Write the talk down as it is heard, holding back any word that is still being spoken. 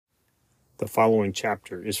The following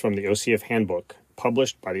chapter is from the OCF Handbook,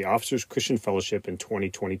 published by the Officers Christian Fellowship in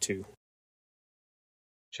 2022.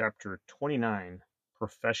 Chapter 29,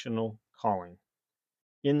 Professional Calling.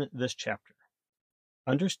 In this chapter,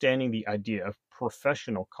 understanding the idea of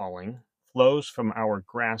professional calling flows from our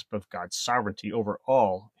grasp of God's sovereignty over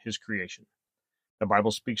all His creation. The Bible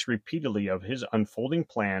speaks repeatedly of His unfolding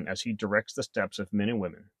plan as He directs the steps of men and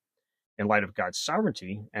women. In light of God's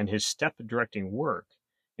sovereignty and His step-directing work,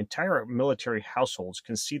 entire military households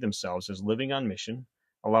can see themselves as living on mission,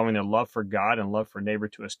 allowing their love for God and love for neighbor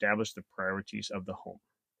to establish the priorities of the home.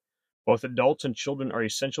 Both adults and children are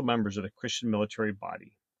essential members of the Christian military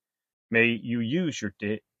body. May you use your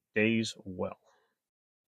days well.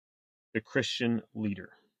 The Christian leader.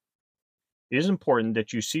 It is important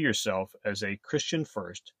that you see yourself as a Christian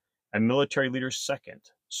first and military leader second,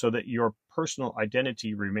 so that your personal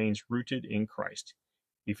identity remains rooted in Christ.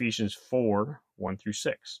 Ephesians 4,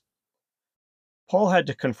 1-6. Paul had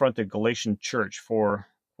to confront the Galatian church for,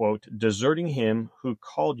 quote, deserting him who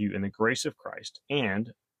called you in the grace of Christ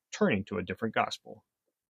and turning to a different gospel.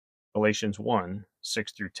 Galatians 1,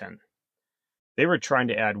 6-10. They were trying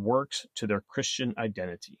to add works to their Christian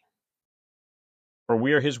identity. For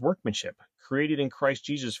we are His workmanship, created in Christ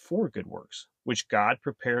Jesus for good works, which God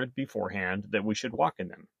prepared beforehand that we should walk in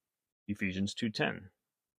them. Ephesians 2:10.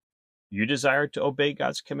 You desire to obey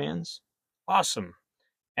God's commands? Awesome!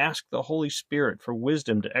 Ask the Holy Spirit for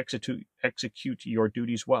wisdom to execute your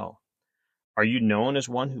duties well. Are you known as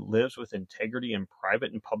one who lives with integrity in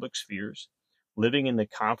private and public spheres, living in the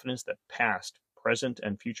confidence that past, present,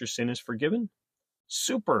 and future sin is forgiven?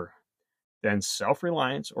 Super! Then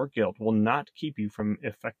self-reliance or guilt will not keep you from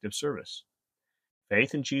effective service.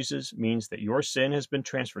 Faith in Jesus means that your sin has been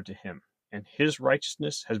transferred to Him, and His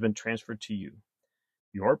righteousness has been transferred to you.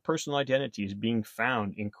 Your personal identity is being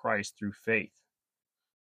found in Christ through faith,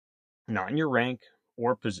 not in your rank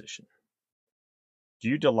or position. Do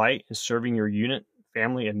you delight in serving your unit,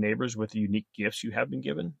 family, and neighbors with the unique gifts you have been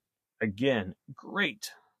given? Again,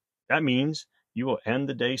 great! That means you will end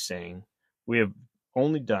the day saying, we have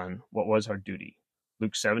only done what was our duty.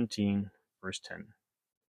 Luke 17, verse 10.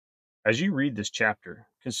 As you read this chapter,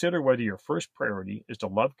 consider whether your first priority is to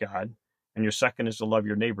love God and your second is to love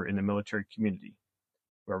your neighbor in the military community,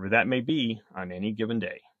 wherever that may be on any given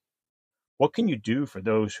day. What can you do for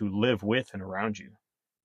those who live with and around you?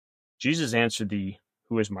 Jesus answered the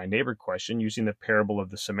 "Who is my neighbor?" question using the parable of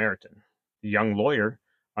the Samaritan. The young lawyer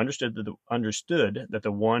understood that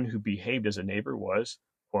the one who behaved as a neighbor was,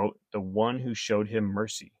 quote, the one who showed him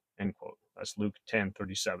mercy, end quote. That's Luke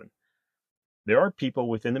 10:37. There are people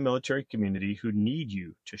within the military community who need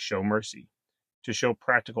you to show mercy, to show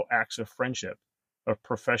practical acts of friendship, of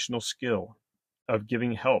professional skill, of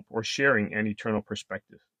giving help or sharing an eternal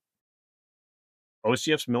perspective.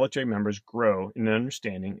 OCF's military members grow in an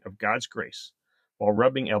understanding of God's grace while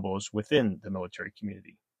rubbing elbows within the military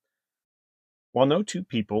community. While no two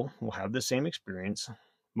people will have the same experience,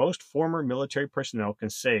 most former military personnel can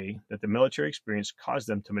say that the military experience caused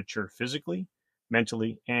them to mature physically,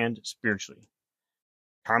 mentally, and spiritually.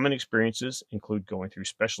 Common experiences include going through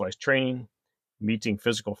specialized training, meeting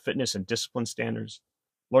physical fitness and discipline standards,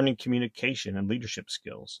 learning communication and leadership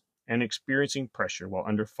skills, and experiencing pressure while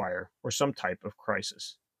under fire or some type of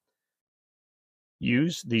crisis.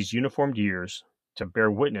 Use these uniformed years to bear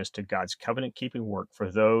witness to God's covenant-keeping work for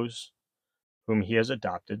those whom He has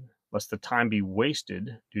adopted, lest the time be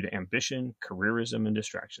wasted due to ambition, careerism, and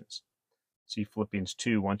distractions. See Philippians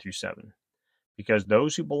 2, 1-7. Because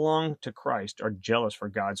those who belong to Christ are jealous for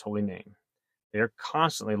God's holy name. They are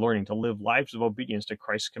constantly learning to live lives of obedience to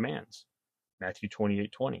Christ's commands. Matthew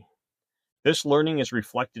 28:20. This learning is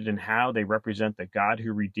reflected in how they represent the God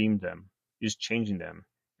who redeemed them, is changing them,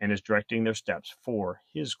 and is directing their steps for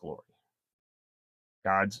His glory.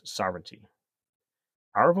 God's sovereignty.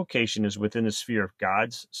 Our vocation is within the sphere of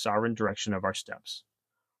God's sovereign direction of our steps.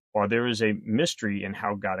 While there is a mystery in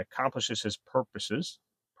how God accomplishes His purposes,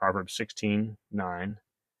 Proverbs 16:9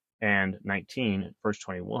 and 19, verse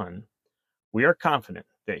 21, we are confident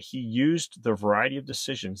that He used the variety of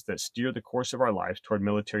decisions that steer the course of our lives toward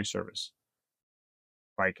military service,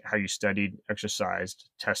 like how you studied, exercised,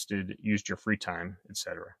 tested, used your free time,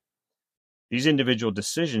 etc. These individual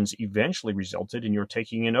decisions eventually resulted in your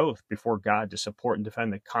taking an oath before God to support and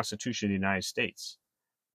defend the Constitution of the United States.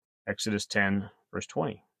 Exodus 10, verse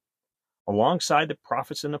 20. Alongside the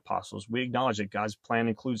prophets and apostles, we acknowledge that God's plan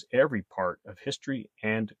includes every part of history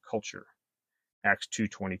and culture. Acts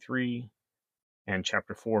 2:23 and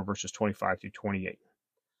chapter 4, verses 25-28.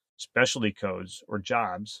 Specialty codes or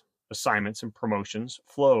jobs, assignments, and promotions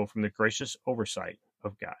flow from the gracious oversight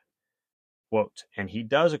of God. Quote, "And he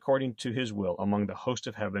does according to his will among the host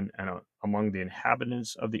of heaven and among the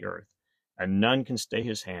inhabitants of the earth, and none can stay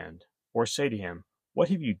his hand, or say to him, What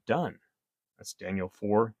have you done?" That's Daniel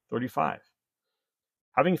 4:35.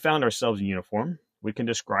 Having found ourselves in uniform, we can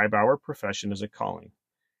describe our profession as a calling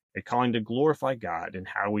to glorify God in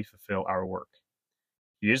how we fulfill our work.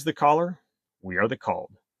 He is the caller, we are the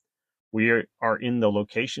called. We are in the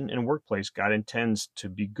location and workplace God intends to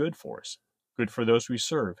be good for us, good for those we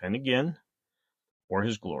serve, and again, for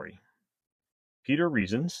his glory. Peter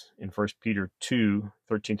reasons in 1 Peter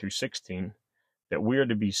 2:13-16 that we are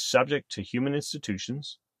to be subject to human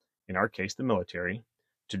institutions, in our case the military,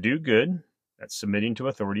 to do good, that's submitting to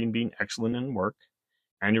authority and being excellent in work,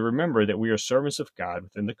 and to remember that we are servants of God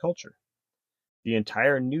within the culture. The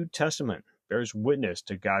entire New Testament bears witness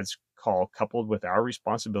to God's call coupled with our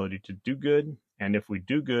responsibility to do good, and if we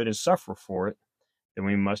do good and suffer for it, then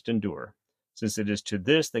we must endure, since it is to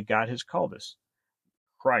this that God has called us,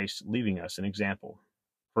 Christ leaving us an example.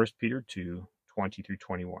 1 Peter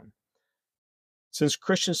 2:20-21. Since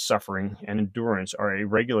Christian suffering and endurance are a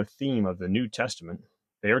regular theme of the New Testament,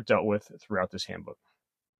 they are dealt with throughout this handbook.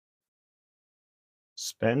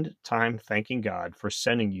 Spend time thanking God for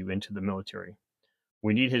sending you into the military.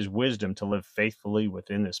 We need his wisdom to live faithfully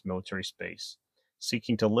within this military space,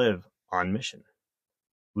 seeking to live on mission.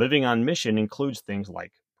 Living on mission includes things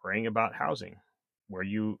like praying about housing, where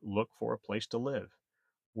you look for a place to live,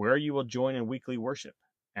 where you will join in weekly worship,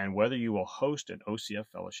 and whether you will host an OCF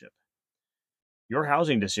fellowship. Your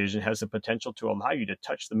housing decision has the potential to allow you to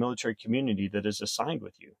touch the military community that is assigned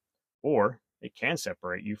with you, or it can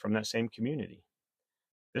separate you from that same community.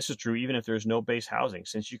 This is true even if there is no base housing,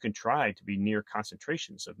 since you can try to be near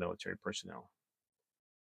concentrations of military personnel.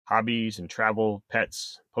 Hobbies and travel,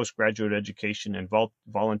 pets, postgraduate education, and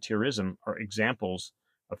volunteerism are examples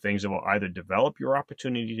of things that will either develop your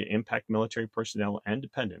opportunity to impact military personnel and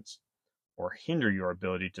dependents, or hinder your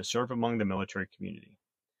ability to serve among the military community.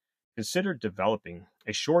 Consider developing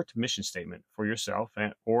a short mission statement for yourself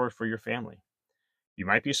or for your family. You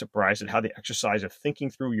might be surprised at how the exercise of thinking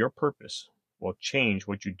through your purpose will change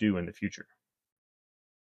what you do in the future.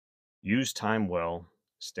 Use time well.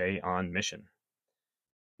 Stay on mission.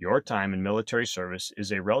 Your time in military service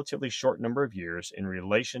is a relatively short number of years in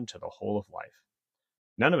relation to the whole of life.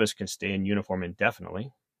 None of us can stay in uniform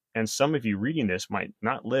indefinitely, and some of you reading this might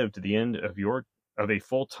not live to the end of a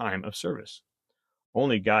full time of service.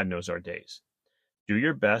 Only God knows our days. Do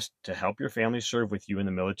your best to help your family serve with you in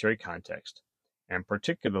the military context, and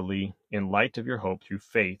particularly in light of your hope through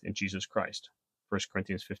faith in Jesus Christ. 1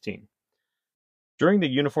 Corinthians 15. During the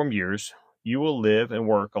uniform years, you will live and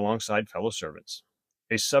work alongside fellow servants,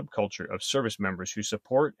 a subculture of service members who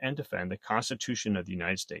support and defend the Constitution of the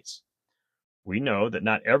United States. We know that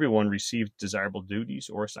not everyone receives desirable duties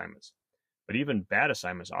or assignments, but even bad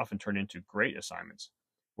assignments often turn into great assignments,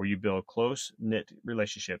 where you build close-knit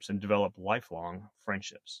relationships and develop lifelong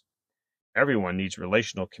friendships. Everyone needs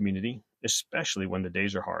relational community, especially when the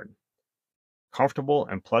days are hard. Comfortable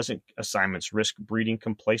and pleasant assignments risk breeding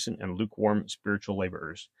complacent and lukewarm spiritual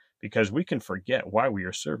laborers, because we can forget why we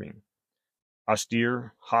are serving.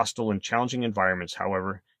 Austere, hostile, and challenging environments,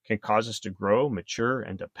 however, can cause us to grow, mature,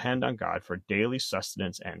 and depend on God for daily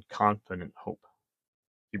sustenance and confident hope.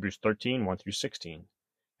 Hebrews 13, 1-16,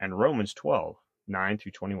 and Romans 12,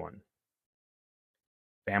 9-21.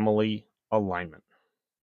 Family alignment.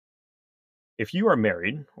 If you are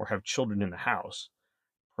married or have children in the house,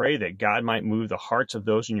 pray that God might move the hearts of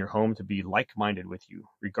those in your home to be like-minded with you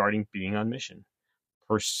regarding being on mission,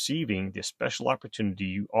 perceiving the special opportunity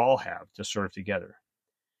you all have to serve together.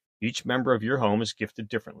 Each member of your home is gifted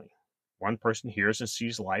differently. One person hears and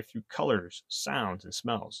sees life through colors, sounds, and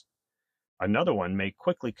smells. Another one may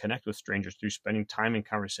quickly connect with strangers through spending time in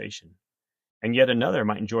conversation, and yet another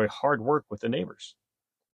might enjoy hard work with the neighbors.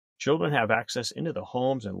 Children have access into the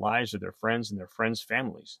homes and lives of their friends and their friends'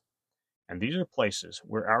 families. And these are places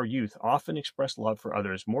where our youth often express love for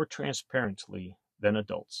others more transparently than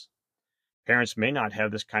adults. Parents may not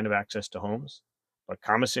have this kind of access to homes, but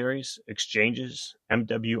commissaries, exchanges,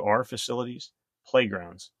 MWR facilities,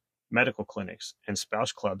 playgrounds, medical clinics, and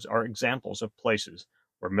spouse clubs are examples of places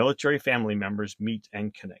where military family members meet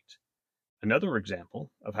and connect. Another example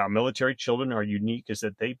of how military children are unique is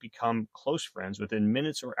that they become close friends within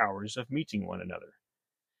minutes or hours of meeting one another.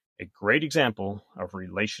 A great example of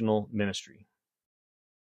relational ministry.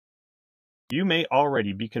 You may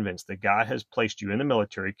already be convinced that God has placed you in the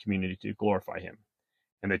military community to glorify Him,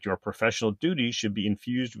 and that your professional duties should be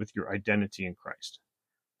infused with your identity in Christ.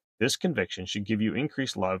 This conviction should give you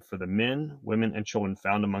increased love for the men, women, and children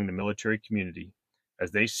found among the military community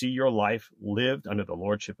as they see your life lived under the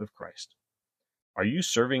lordship of Christ. Are you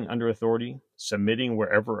serving under authority, submitting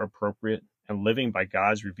wherever appropriate, and living by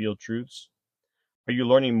God's revealed truths? Are you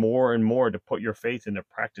learning more and more to put your faith into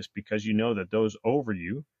practice because you know that those over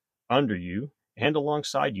you, under you, and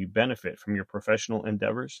alongside you benefit from your professional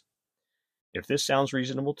endeavors? If this sounds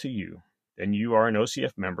reasonable to you, then you are an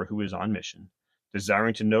OCF member who is on mission,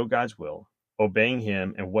 desiring to know God's will, obeying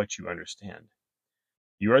Him and what you understand.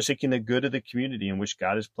 You are seeking the good of the community in which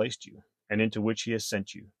God has placed you and into which He has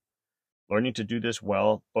sent you. Learning to do this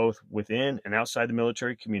well, both within and outside the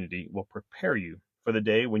military community, will prepare you for the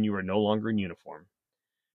day when you are no longer in uniform.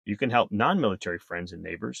 You can help non-military friends and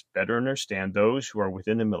neighbors better understand those who are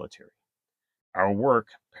within the military. Our work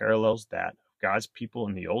parallels that of God's people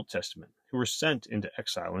in the Old Testament who were sent into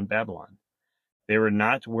exile in Babylon. They were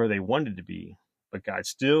not where they wanted to be, but God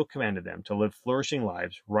still commanded them to live flourishing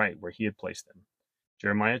lives right where He had placed them.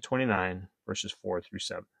 Jeremiah 29, verses 4 through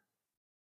 7.